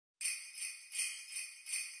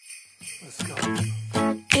Let's go.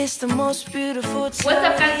 It's the most beautiful time. What's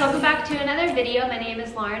up, guys? Welcome back to another video. My name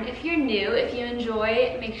is Lauren. If you're new, if you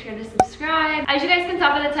enjoy, make sure to subscribe. As you guys can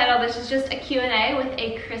tell by the title, this is just a Q&A with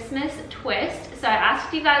a Christmas twist. So I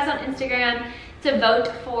asked you guys on Instagram to vote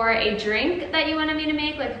for a drink that you wanted me to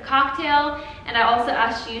make, like a cocktail, and I also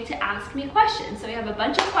asked you to ask me questions. So we have a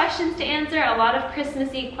bunch of questions to answer, a lot of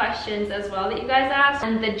Christmassy questions as well that you guys asked.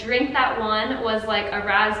 And the drink that won was like a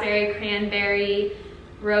raspberry, cranberry,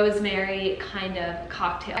 rosemary kind of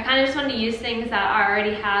cocktail. I kind of just wanted to use things that I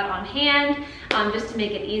already had on hand just to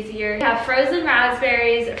make it easier. We have frozen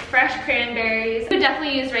raspberries, fresh cranberries. I would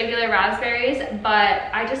definitely use regular raspberries, but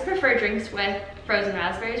I just prefer drinks with frozen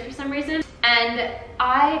raspberries for some reason. And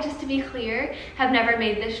I, just to be clear, have never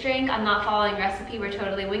made this drink. I'm not following recipe, we're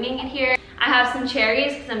totally winging it here. I have some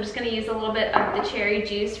cherries because I'm just gonna use a little bit of the cherry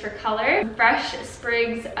juice for color. Fresh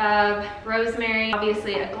sprigs of rosemary,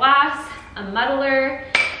 obviously a glass, a muddler.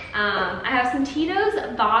 I have some Tito's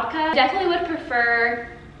vodka. Definitely would prefer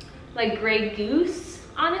like Grey Goose,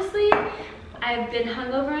 honestly. I've been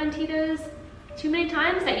hungover on Tito's too many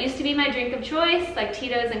times. That used to be my drink of choice, like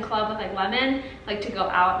Tito's and Club with like lemon, like to go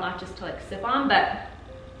out, not just to like sip on. But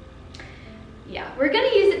yeah, we're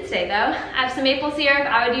gonna use it today though. I have some maple syrup.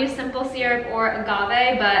 I would use simple syrup or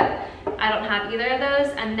agave, but I don't have either of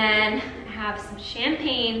those. And then I have some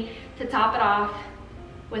champagne to top it off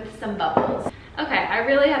with some bubbles. Okay, I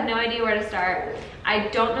really have no idea where to start. I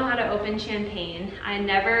don't know how to open champagne. I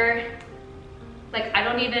never, like, I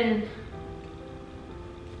don't even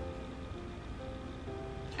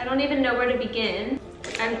know where to begin.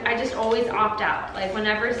 I just always opt out. Like,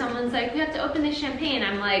 whenever someone's like, we have to open this champagne,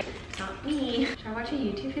 I'm like, not me. Should I watch a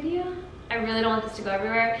YouTube video? I really don't want this to go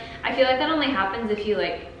everywhere. I feel like that only happens if you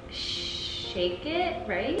like shake it,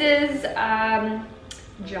 right? This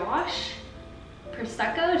is Josh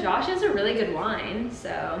Prosecco. Josh is a really good wine,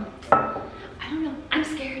 so I don't know. I'm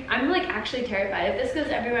scared. I'm like actually terrified. If this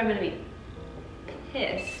goes everywhere, I'm gonna be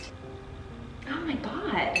pissed. Oh my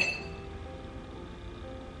god.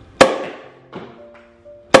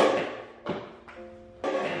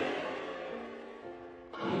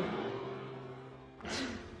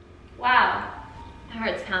 Wow, my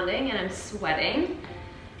heart's pounding and I'm sweating.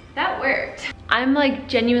 That worked. I'm like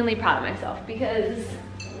genuinely proud of myself because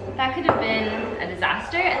that could have been a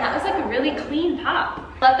disaster, and that was like a really clean pop.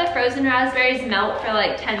 Let the frozen raspberries melt for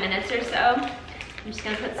like 10 minutes or so. I'm just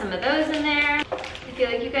gonna put some of those in there. I feel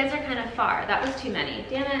like you guys are kind of far. That was too many,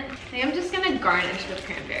 damn it. I think I'm just gonna garnish with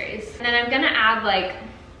cranberries. And then I'm gonna add like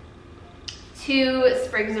 2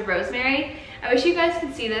 sprigs of rosemary. I wish you guys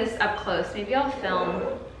could see this up close. Maybe I'll film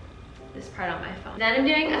this part on my phone. Then I'm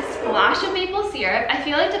doing a splash of maple syrup. I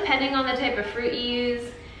feel like depending on the type of fruit you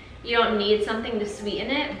use, you don't need something to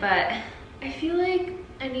sweeten it, but I feel like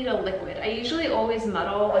I need a liquid. I usually always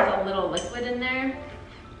muddle with a little liquid in there.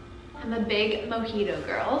 I'm a big mojito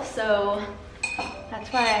girl, so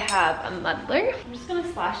that's why I have a muddler. I'm just gonna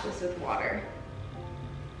splash this with water.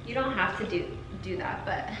 You don't have to do that,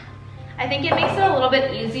 but I think it makes it a little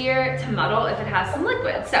bit easier to muddle if it has some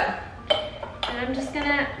liquid. So, and I'm just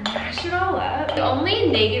gonna mash it all up. The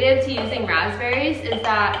only negative to using raspberries is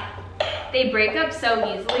that they break up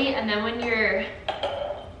so easily, and then when you're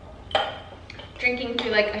drinking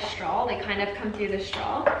through like a straw, they kind of come through the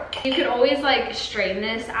straw. You could always like strain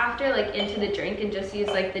this after like into the drink and just use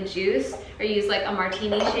like the juice, or use like a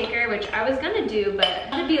martini shaker, which I was gonna do, but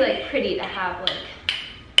it'd be like pretty to have like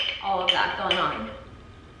all of that going on.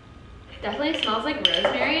 Definitely smells like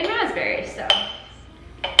rosemary and raspberry, so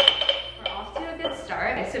we're off to a good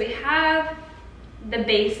start. Okay, so we have the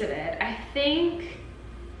base of it. I think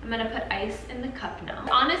I'm gonna put ice in the cup now.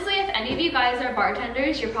 Honestly, if any of you guys are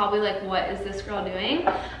bartenders, you're probably like, what is this girl doing?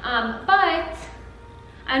 But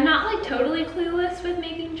I'm not like totally clueless with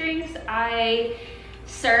making drinks. I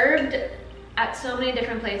served at so many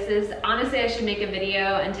different places. Honestly, I should make a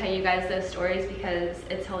video and tell you guys those stories because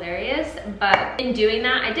it's hilarious. But in doing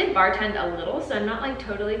that, I did bartend a little, so I'm not like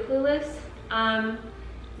totally clueless. I'm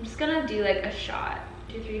just gonna do like a shot.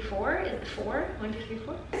 2, 3, 4, is it 4? 1, 2, 3,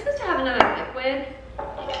 4. I'm supposed to have another liquid.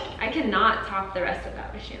 I cannot top the rest of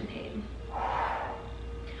that with champagne.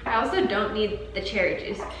 I also don't need the cherry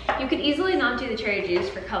juice. You could easily not do the cherry juice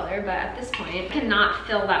for color, but at this point, I cannot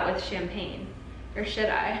fill that with champagne. Or should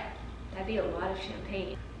I? That'd be a lot of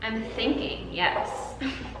champagne. I'm thinking, yes.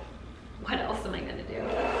 What else am I gonna do?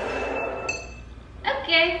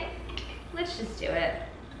 Okay, let's just do it.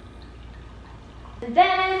 And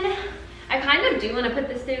then, I kind of do want to put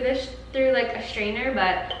this through like a strainer,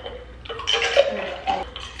 but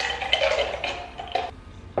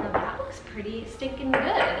now that looks pretty stinking good.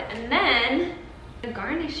 And then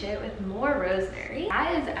Garnish it with more rosemary.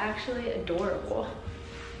 That is actually adorable.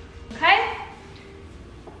 Okay,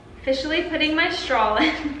 officially putting my straw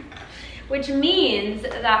in, which means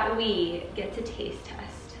that we get to taste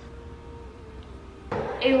test.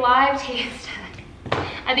 A live taste test.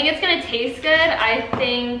 I think it's gonna taste good. I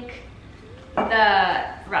think the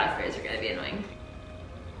raspberries are gonna be annoying.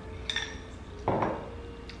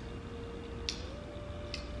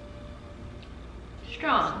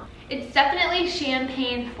 Strong. It's definitely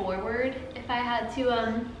champagne forward. If I had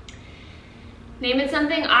to name it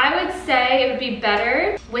something, I would say it would be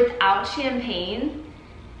better without champagne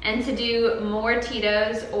and to do more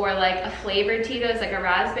Tito's or like a flavored Tito's, like a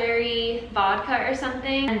raspberry vodka or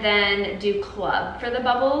something, and then do club for the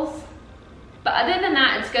bubbles. But other than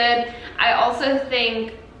that, it's good. I also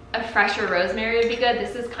think a fresher rosemary would be good.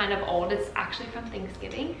 This is kind of old. It's actually from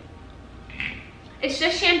Thanksgiving. It's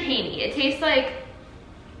just champagne-y. It tastes like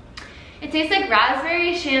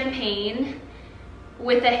raspberry champagne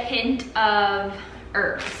with a hint of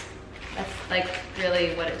herbs. That's like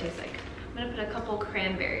really what it tastes like. I'm gonna put a couple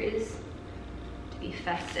cranberries to be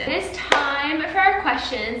festive. It is time for our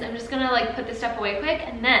questions. I'm just gonna like put this stuff away quick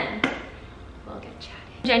and then we'll get chatting.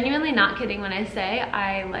 Genuinely not kidding when I say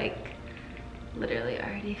I like literally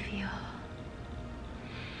already feel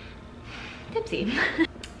tipsy.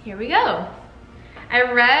 Here we go. I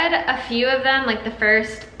read a few of them like the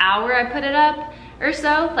first hour I put it up or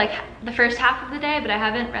so, like the first half of the day, but I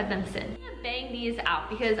haven't read them since. I'm gonna bang these out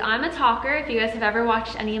because I'm a talker. If you guys have ever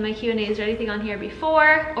watched any of my Q&As or anything on here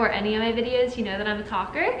before, or any of my videos, you know that I'm a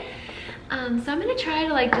talker. So I'm gonna try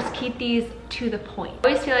to like just keep these to the point. I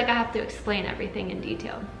always feel like I have to explain everything in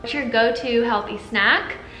detail. What's your go-to healthy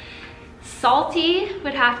snack? Salty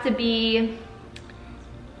would have to be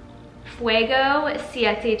Fuego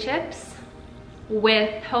Siete chips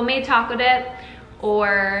with homemade taco dip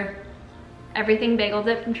or everything bagel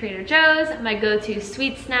dip from Trader Joe's. My go-to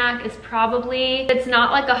sweet snack is probably, it's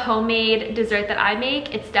not like a homemade dessert that I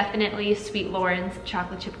make, it's definitely Sweet Lauren's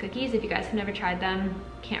chocolate chip cookies. If you guys have never tried them,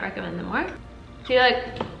 can't recommend them more. See, like,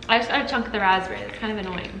 I just got a chunk of the raspberry. It's kind of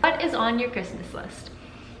annoying. What is on your Christmas list?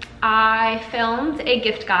 I filmed a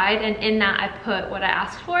gift guide and in that I put what I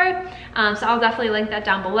asked for. So I'll definitely link that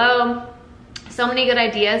down below. So many good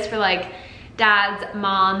ideas for like dads,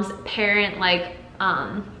 moms, parents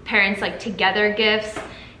like together gifts,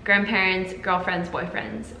 grandparents, girlfriends,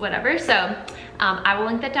 boyfriends, whatever. So I will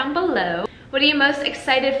link that down below. What are you most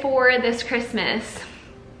excited for this Christmas?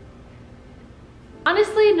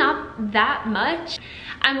 Honestly, not that much.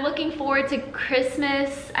 I'm looking forward to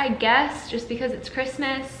Christmas, I guess, just because it's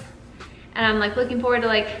Christmas. And I'm like looking forward to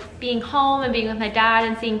like being home and being with my dad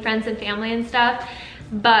and seeing friends and family and stuff.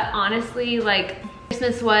 But honestly, like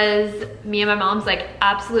Christmas was me and my mom's like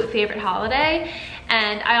absolute favorite holiday.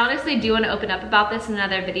 And I honestly do want to open up about this in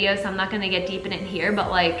another video, so I'm not going to get deep in it here, but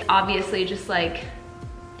like obviously just like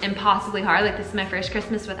impossibly hard. Like this is my first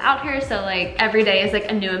Christmas without her, so like every day is like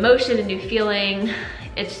a new emotion, a new feeling.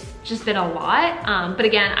 It's just been a lot. But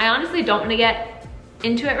again, I honestly don't want to get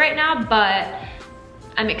into it right now, but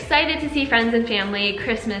I'm excited to see friends and family.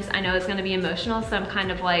 Christmas, I know it's going to be emotional, so I'm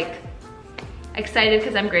kind of like excited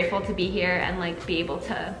because I'm grateful to be here and like be able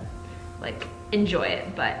to like enjoy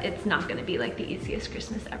it, but it's not gonna be like the easiest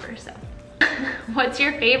Christmas ever, so. What's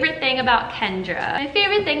your favorite thing about Kendra? My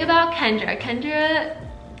favorite thing about Kendra,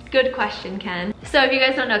 good question, Ken. So if you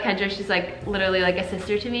guys don't know Kendra, she's like literally like a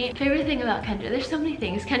sister to me. Favorite thing about Kendra, there's so many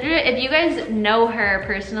things. Kendra, if you guys know her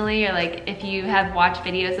personally or like if you have watched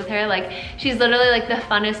videos with her, like she's literally like the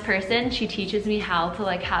funnest person. She teaches me how to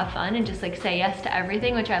like have fun and just like say yes to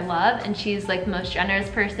everything, which I love. And she's like the most generous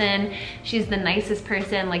person. She's the nicest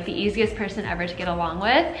person, like the easiest person ever to get along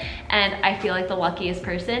with. And I feel like the luckiest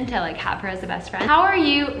person to like have her as a best friend. How are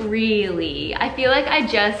you really? I feel like I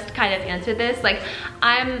just kind of answered this. Like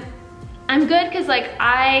I'm good because like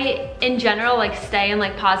I in general like stay in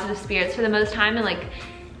like positive spirits for the most time, and like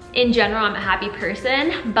in general I'm a happy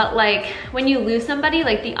person, but like when you lose somebody,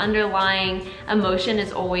 like the underlying emotion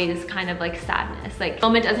is always kind of like sadness. Like the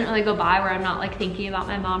moment doesn't really go by where I'm not like thinking about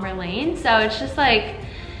my mom or Lane, so it's just like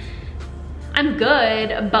I'm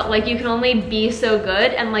good, but like you can only be so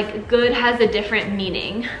good, and like good has a different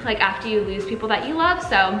meaning like after you lose people that you love,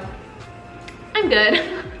 so I'm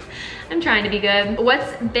good. I'm trying to be good.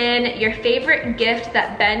 What's been your favorite gift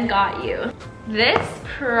that Ben got you? This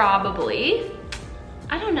probably,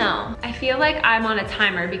 I don't know. I feel like I'm on a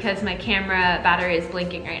timer because my camera battery is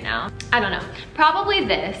blinking right now. I don't know. Probably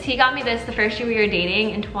this. He got me this the first year we were dating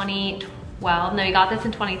in 2012. No, he got this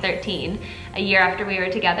in 2013. a year after we were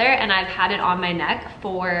together, and I've had it on my neck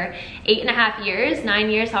for 8.5 years, 9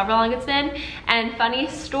 years, however long it's been. And funny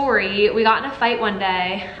story, we got in a fight one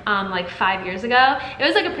day, like 5 years ago. It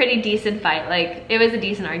was like a pretty decent fight, like it was a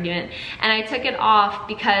decent argument. And I took it off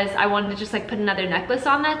because I wanted to just like put another necklace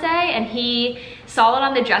on that day, and he saw it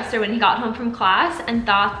on the dresser when he got home from class and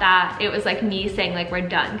thought that it was like me saying like we're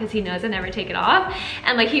done, because he knows I never take it off.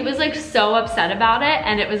 And like he was like so upset about it,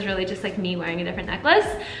 and it was really just like me wearing a different necklace.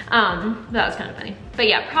 That was kind of funny. But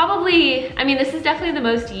yeah, probably, I mean, this is definitely the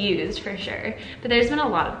most used for sure, but there's been a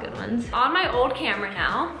lot of good ones. On my old camera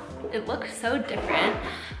now, it looks so different.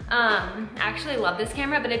 I actually love this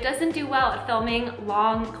camera, but it doesn't do well at filming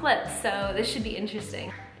long clips, so this should be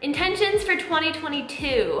interesting. Intentions for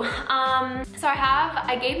 2022. So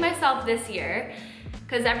I gave myself this year,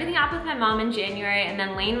 because everything happened with my mom in January, and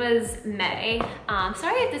then Lane was May.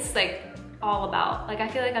 Sorry if this is like all about, like I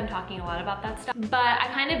feel like I'm talking a lot about that stuff, but I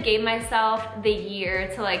kind of gave myself the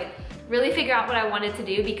year to like really figure out what I wanted to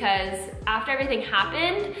do, because after everything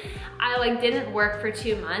happened, I like didn't work for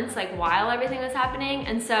 2 months like while everything was happening,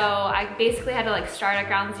 and so I basically had to like start at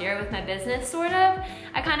ground zero with my business, sort of.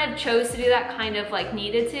 I kind of chose to do that, kind of like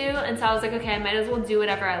needed to, and so I was like, okay, I might as well do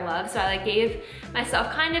whatever I love. So I like gave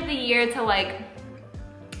myself kind of the year to like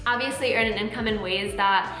obviously earn an income in ways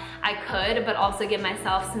that I could, but also give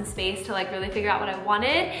myself some space to like really figure out what I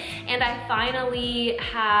wanted. And I finally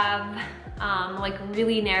have like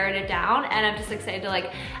really narrowed it down, and I'm just excited to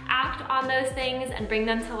like act on those things and bring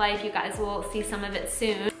them to life. You guys will see some of it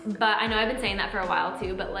soon, but I know I've been saying that for a while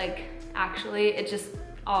too, but like actually it just,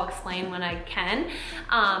 I'll explain when I can.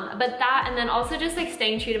 But that, and then also just like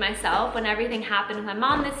staying true to myself. When everything happened with my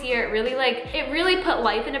mom this year, it really put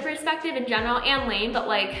life into perspective in general, and Lane, but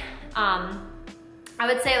like I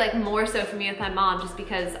would say like more so for me with my mom, just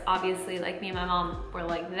because obviously like me and my mom were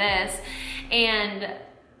like this, and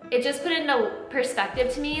it just put into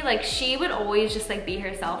perspective to me. Like she would always just like be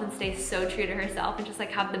herself and stay so true to herself and just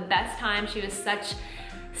like have the best time. She was such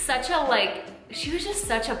a like, she was just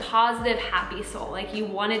such a positive, happy soul. Like you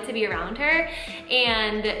wanted to be around her,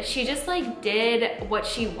 and she just like did what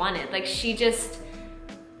she wanted. Like she just,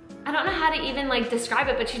 I don't know how to even like describe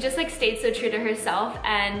it, but she just like stayed so true to herself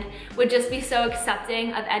and would just be so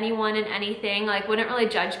accepting of anyone and anything. Like wouldn't really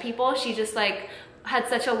judge people. She just like had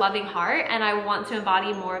such a loving heart, and I want to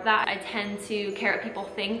embody more of that. I tend to care what people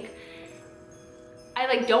think. I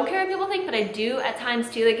like don't care what people think, but I do at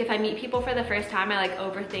times too. Like if I meet people for the first time, I like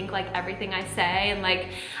overthink like everything I say, and like,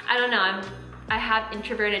 I don't know, I have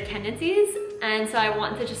introverted tendencies, and so I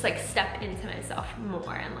want to just like step into myself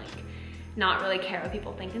more and like not really care what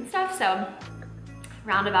people think and stuff. So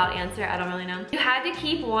roundabout answer, I don't really know. If you had to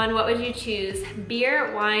keep one, what would you choose?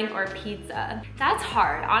 Beer, wine, or pizza? That's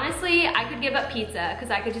hard. Honestly, I could give up pizza because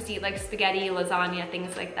I could just eat like spaghetti, lasagna,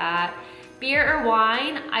 things like that. Beer or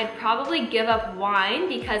wine, I'd probably give up wine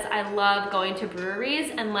because I love going to breweries,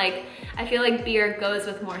 and like I feel like beer goes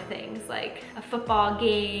with more things, like a football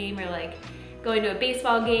game or like going to a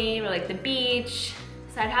baseball game or like the beach.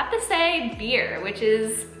 So I'd have to say beer, which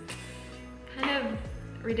is kind of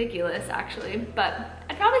ridiculous actually, but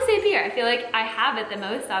I'd probably say beer. I feel like I have it the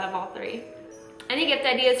most out of all three. Any gift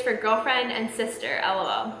ideas for girlfriend and sister?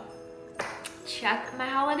 LOL. Check my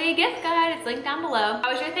holiday gift guide, it's linked down below.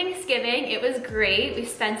 How was your Thanksgiving? It was great. We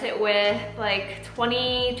spent it with like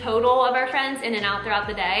 20 total of our friends in and out throughout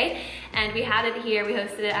the day, and we had it here, we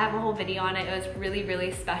hosted it. I have a whole video on it. It was really,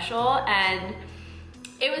 really special, and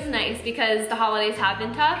it was nice because the holidays have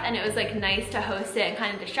been tough, and it was like nice to host it and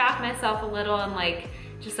kind of distract myself a little and like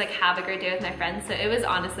just like have a great day with my friends. So it was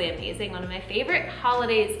honestly amazing. One of my favorite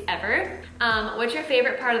holidays ever. What's your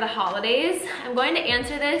favorite part of the holidays? I'm going to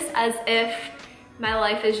answer this as if my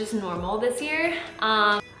life is just normal this year.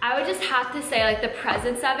 I would just have to say like the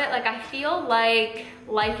presence of it. Like I feel like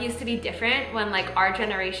life used to be different when like our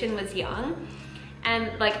generation was young.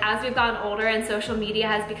 And like as we've gotten older and social media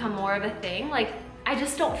has become more of a thing, like I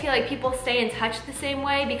just don't feel like people stay in touch the same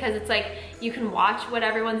way, because it's like you can watch what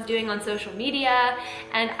everyone's doing on social media,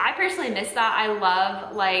 and I personally miss that. I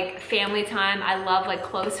love like family time. I love like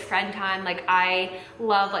close friend time. Like I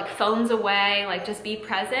love like phones away, like just be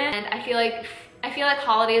present. And I feel like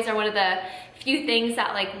holidays are one of the few things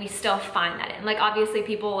that like we still find that in. Like obviously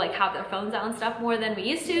people like have their phones out and stuff more than we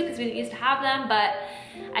used to because we didn't used to have them, but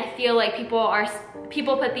I feel like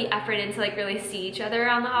people put the effort in to like really see each other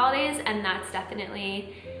around the holidays, and that's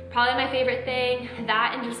definitely probably my favorite thing.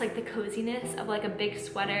 That and just like the coziness of like a big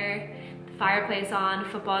sweater, the fireplace on,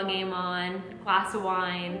 football game on, glass of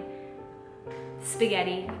wine,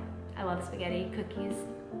 spaghetti. I love spaghetti, cookies,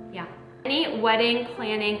 yeah. Any wedding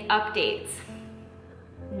planning updates?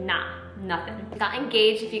 Nah, nothing. Got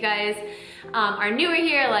engaged. If you guys are newer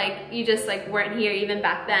here, like you just like weren't here even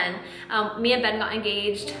back then. Me and Ben got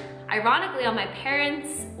engaged, ironically, on my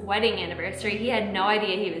parents' wedding anniversary. He had no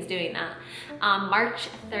idea he was doing that. March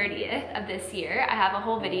 30th of this year. I have a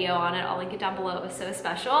whole video on it. I'll link it down below. It was so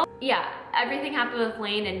special. Yeah, everything happened with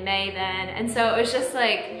Lane in May then. And so it was just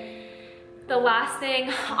like, the last thing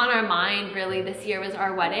on our mind really this year was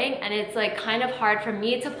our wedding, and it's like kind of hard for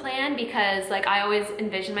me to plan because like I always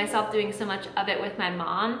envisioned myself doing so much of it with my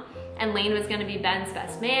mom, and Lane was gonna be Ben's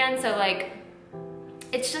best man, so like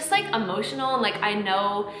it's just like emotional, and like I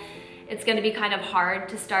know it's gonna be kind of hard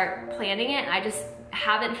to start planning it, and I just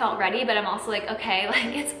haven't felt ready, but I'm also like, okay,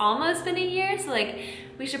 like it's almost been a year, so like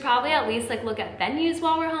we should probably at least like look at venues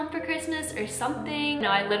while we're home for Christmas or something. No,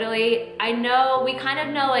 I know, we kind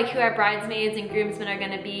of know like who our bridesmaids and groomsmen are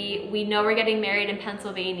gonna be. We know we're getting married in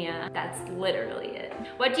Pennsylvania. That's literally it.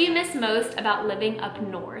 What do you miss most about living up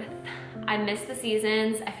north? I miss the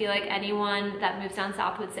seasons. I feel like anyone that moves down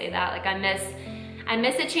south would say that. Like I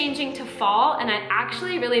miss it changing to fall, and I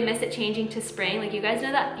actually really miss it changing to spring. Like you guys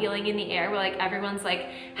know that feeling in the air where like everyone's like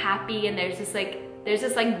happy and there's this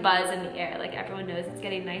like buzz in the air, like everyone knows it's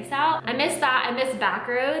getting nice out. I miss that. I miss back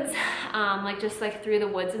roads, like just like through the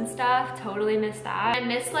woods and stuff. Totally miss that. I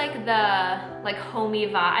miss like the like homey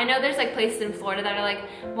vibe. I know there's like places in Florida that are like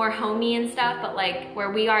more homey and stuff, but like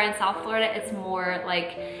where we are in South Florida, it's more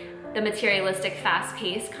like the materialistic,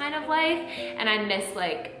 fast-paced kind of life. And I miss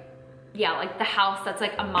like, yeah, like the house that's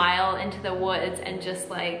like a mile into the woods and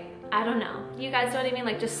just like, I don't know. You guys know what I mean?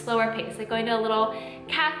 Like just slower pace, like going to a little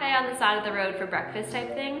cafe on the side of the road for breakfast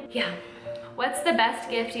type thing. Yeah. What's the best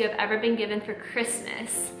gift you have ever been given for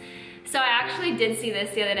Christmas? So I actually did see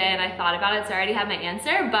this the other day and I thought about it, so I already have my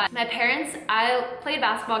answer, but my parents, I played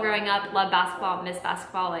basketball growing up, loved basketball, missed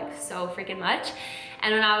basketball like so freaking much.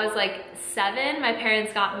 And when I was like 7, my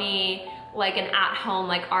parents got me like an at-home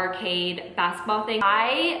like arcade basketball thing.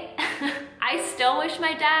 I still wish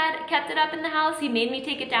my dad kept it up in the house. He made me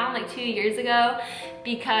take it down like 2 years ago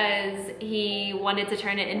because he wanted to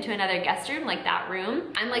turn it into another guest room, like that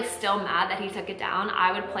room. I'm like still mad that he took it down.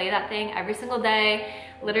 I would play that thing every single day.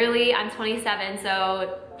 Literally, I'm 27,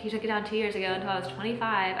 so he took it down 2 years ago until I was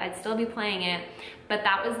 25. I'd still be playing it, but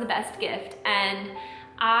that was the best gift. And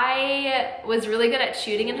I was really good at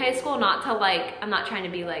shooting in high school, not to like, I'm not trying to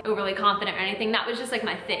be like overly confident or anything. That was just like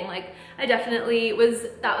my thing. Like I definitely was,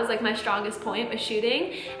 that was like my strongest point was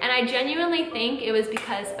shooting. And I genuinely think it was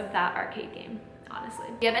because of that arcade game, honestly.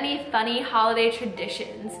 Do you have any funny holiday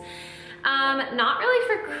traditions? Not really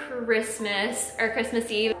for Christmas or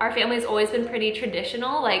Christmas Eve. Our family's always been pretty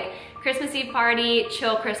traditional, like Christmas Eve party,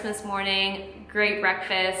 chill Christmas morning, great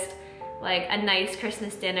breakfast, like a nice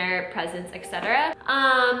Christmas dinner, presents, etc.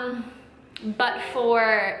 But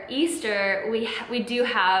for Easter, we do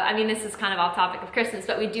have, I mean, this is kind of off topic of Christmas,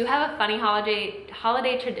 but we do have a funny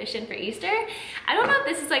holiday tradition for Easter. I don't know if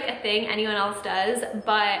this is like a thing anyone else does,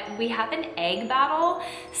 but we have an egg battle.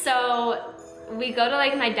 So we go to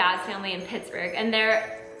like my dad's family in Pittsburgh, and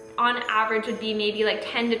they're on average would be maybe like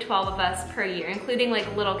 10 to 12 of us per year, including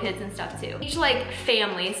like little kids and stuff too. Each like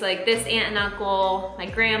family, so like this aunt and uncle, my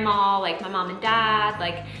grandma, like my mom and dad,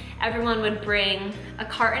 like everyone would bring a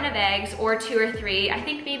carton of eggs or 2 or 3. I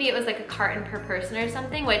think maybe it was like a carton per person or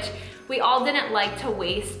something, which we all didn't like to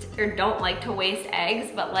waste or don't like to waste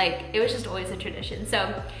eggs, but like it was just always a tradition.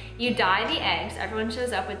 So you dye the eggs, everyone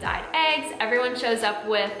shows up with dyed eggs, everyone shows up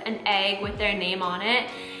with an egg with their name on it.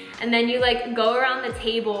 And then you like go around the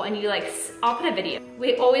table and you like, I'll put a video.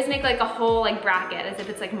 We always make like a whole like bracket as if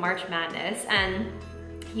it's like March Madness, and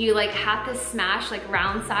you like have to smash like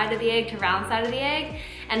round side of the egg to round side of the egg,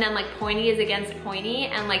 and then like pointy is against pointy,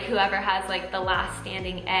 and like whoever has like the last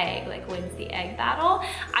standing egg like wins the egg battle.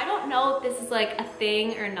 I don't know if this is like a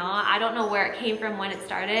thing or not. I don't know where it came from, when it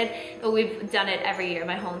started, but we've done it every year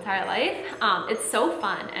my whole entire life. It's so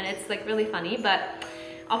fun and it's like really funny, but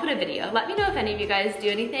I'll put a video. Let me know if any of you guys do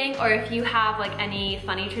anything, or if you have like any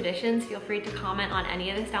funny traditions. Feel free to comment on any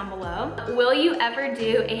of this down below. Will you ever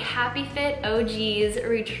do a Happy Fit OGs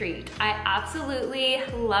retreat? I absolutely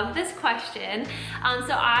love this question.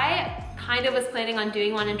 So I kind of was planning on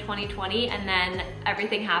doing one in 2020, and then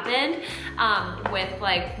everything happened with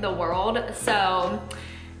like the world. So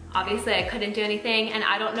obviously I couldn't do anything, and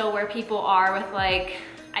I don't know where people are with like,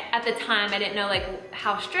 at the time I didn't know like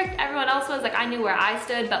how strict everyone else was. Like I knew where I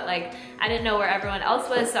stood, but like I didn't know where everyone else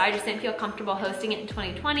was, so I just didn't feel comfortable hosting it in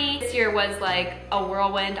 2020. This year was like a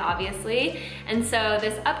whirlwind, obviously. And so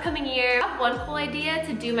this upcoming year, I have one cool idea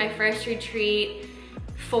to do my first retreat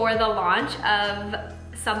for the launch of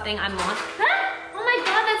something I'm launching. Oh my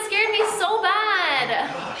god, that scared me so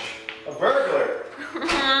bad. Gosh, a burglar.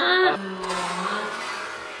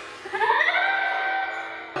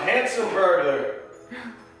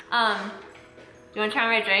 wanna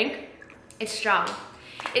try my drink? It's strong.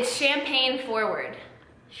 It's champagne forward.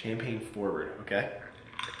 Champagne forward, okay.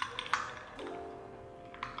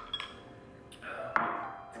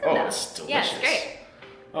 Oh, it's delicious. Yeah, it's great.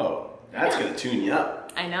 Oh, that's gonna tune you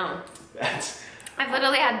up. I know. That's. I've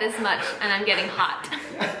literally had this much and I'm getting hot.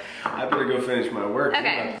 I better go finish my work.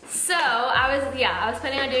 Okay, so I was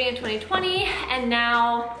planning on doing it in 2020 and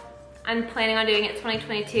now I'm planning on doing it in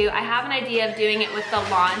 2022. I have an idea of doing it with the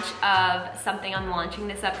launch of something I'm launching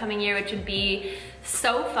this upcoming year, which would be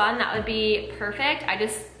so fun. That would be perfect.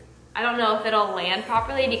 I don't know if it'll land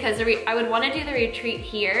properly because I would want to do the retreat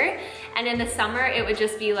here, and in the summer it would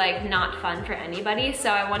just be like not fun for anybody, so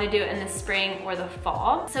I want to do it in the spring or the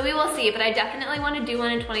fall. So we will see, but I definitely want to do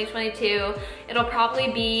one in 2022. It'll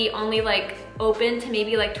probably be only like open to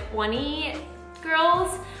maybe like 20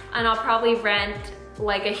 girls, and I'll probably rent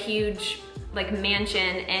like a huge like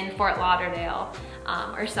mansion in Fort Lauderdale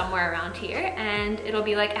or somewhere around here, and it'll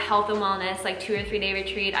be like a health and wellness like 2 or 3 day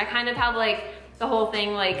retreat. I kind of have like the whole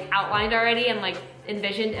thing like outlined already and like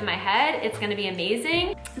envisioned in my head. It's gonna be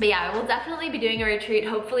amazing. But yeah, I will definitely be doing a retreat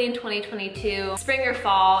hopefully in 2022, spring or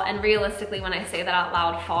fall, and realistically when I say that out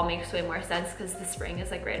loud, fall makes way more sense because the spring is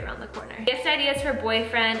like right around the corner. Gift ideas for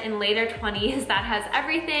boyfriend in later 20s, that has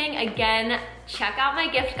everything. Again, check out my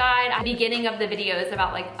gift guide at the beginning of the videos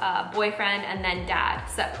about like boyfriend and then dad.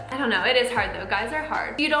 So I don't know, it is hard though, guys are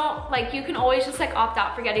hard. You can always just like opt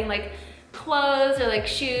out for getting like clothes or like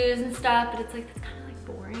shoes and stuff, but it's like, that's kind of like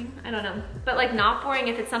boring. I don't know, but like not boring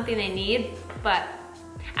if it's something they need, but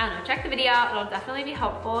I don't know, check the video out, it'll definitely be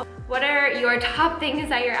helpful. What are your top things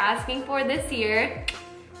that you're asking for this year?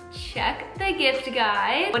 Check the gift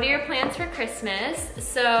guide. What are your plans for Christmas?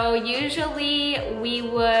 So usually we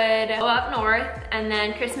would go up north, and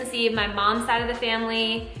then Christmas Eve, my mom's side of the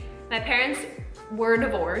family, my parents were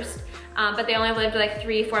divorced, but they only lived like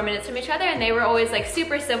 3-4 minutes from each other, and they were always like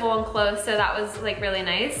super civil and close, so that was like really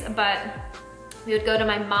nice. But we would go to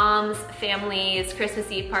my mom's family's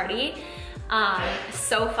Christmas Eve party.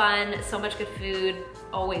 So fun, so much good food,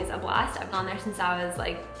 always a blast. I've gone there since I was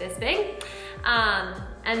like this big.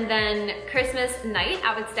 And then Christmas night,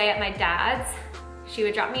 I would stay at my dad's. She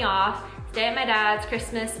would drop me off, stay at my dad's.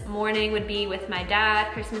 Christmas morning would be with my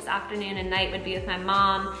dad. Christmas afternoon and night would be with my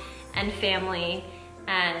mom and family,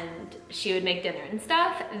 and she would make dinner and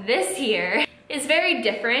stuff. This year is very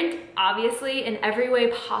different, obviously, in every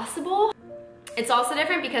way possible. It's also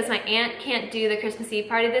different because my aunt can't do the Christmas Eve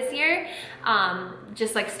party this year.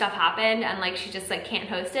 Just like stuff happened and like she just like can't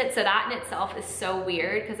host it. So that in itself is so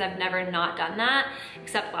weird because I've never not done that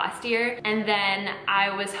except last year. And then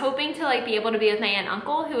I was hoping to like be able to be with my aunt and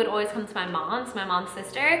uncle who would always come to my mom's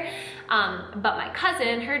sister. But my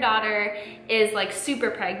cousin, her daughter is like super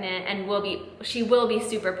pregnant and she will be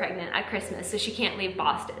super pregnant at Christmas. So she can't leave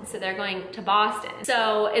Boston. So they're going to Boston.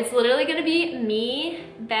 So it's literally gonna be me,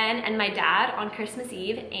 Ben, and my dad on Christmas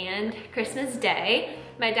Eve and Christmas Day.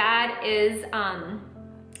 My dad is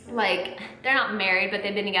like, they're not married, but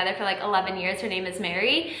they've been together for like 11 years. Her name is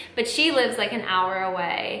Mary, but she lives like an hour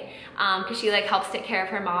away because she like helps take care of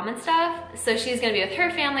her mom and stuff. So she's gonna be with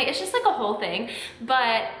her family. It's just like a whole thing.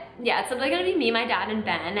 But yeah, it's literally gonna be me, my dad, and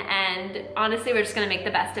Ben. And honestly, we're just gonna make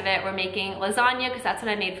the best of it. We're making lasagna because that's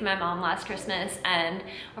what I made for my mom last Christmas. And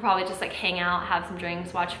we'll probably just like hang out, have some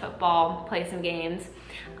drinks, watch football, play some games.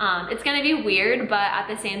 It's gonna be weird, but at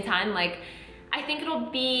the same time, like, I think it'll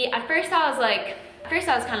be, at first I was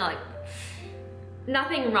kind of like,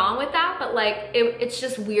 nothing wrong with that, but like, it's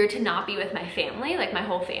just weird to not be with my family, like my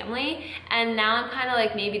whole family. And now I'm kind of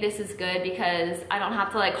like, maybe this is good because I don't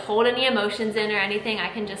have to like hold any emotions in or anything. I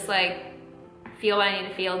can just like feel what I need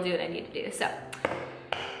to feel, do what I need to do. So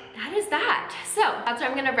that is that. So that's where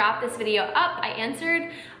I'm gonna wrap this video up. I answered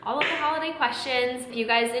all of the holiday questions. If you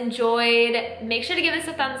guys enjoyed, make sure to give this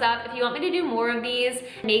a thumbs up. If you want me to do more of these,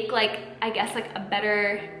 make like, I guess like a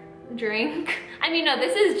better drink. I mean, no,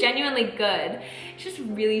 this is genuinely good. It's just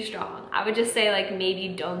really strong. I would just say like,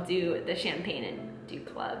 maybe don't do the champagne and do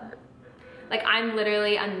club. Like I'm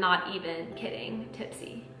not even kidding,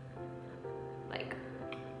 tipsy. Like,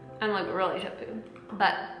 I'm like really tipsy.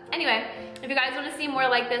 But anyway, if you guys want to see more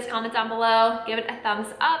like this, comment down below, give it a thumbs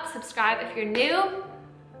up, subscribe if you're new,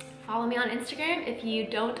 follow me on Instagram if you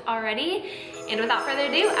don't already. And without further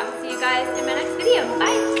ado, I will see you guys in my next video.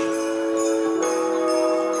 Bye.